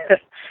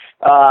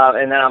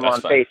 And then I'm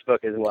on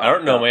Facebook as well. I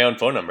don't know my own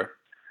phone number.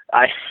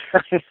 I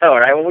know,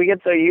 right? Well, we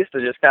get so used to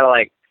just kind of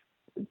like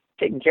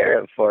taken care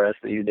of for us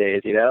these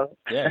days, you know?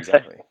 Yeah,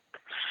 exactly.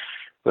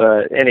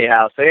 But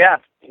anyhow, so yeah,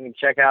 you can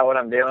check out what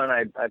I'm doing.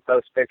 I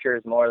post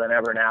pictures more than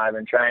ever now. I've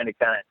been trying to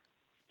kind of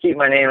keep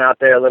my name out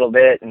there a little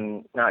bit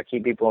and not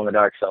keep people in the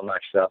dark so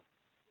much. So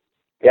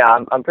yeah,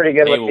 I'm pretty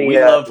good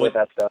with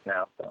that stuff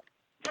now. So.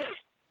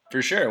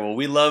 For sure. Well,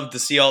 we love to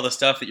see all the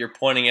stuff that you're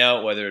pointing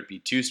out, whether it be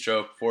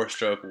two-stroke,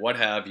 four-stroke, what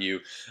have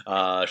you.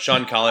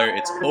 Sean Collier,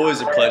 it's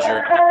always a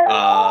pleasure.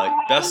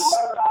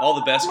 All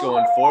the best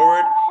going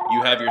forward.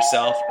 You have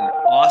yourself an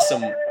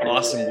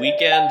awesome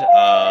weekend.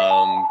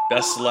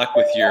 Best of luck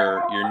with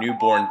your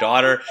newborn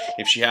daughter,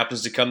 if she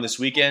happens to come this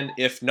weekend.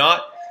 If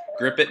not,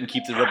 grip it and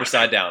keep the rubber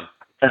side down.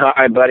 All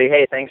right, buddy.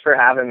 Hey, thanks for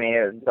having me.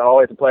 It's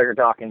always a pleasure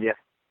talking to you.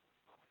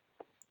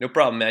 No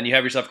problem, man. You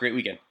have yourself a great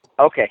weekend.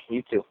 Okay,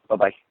 you too.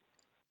 Bye-bye.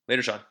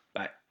 Later, Sean.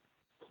 Bye.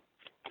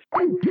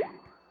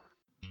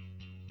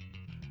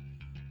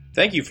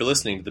 Thank you for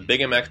listening to the Big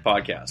MX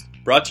Podcast,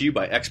 brought to you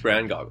by X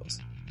Brand Goggles.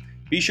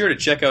 Be sure to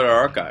check out our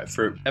archive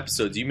for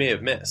episodes you may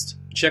have missed.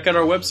 Check out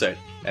our website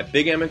at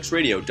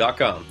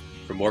bigmxradio.com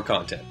for more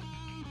content.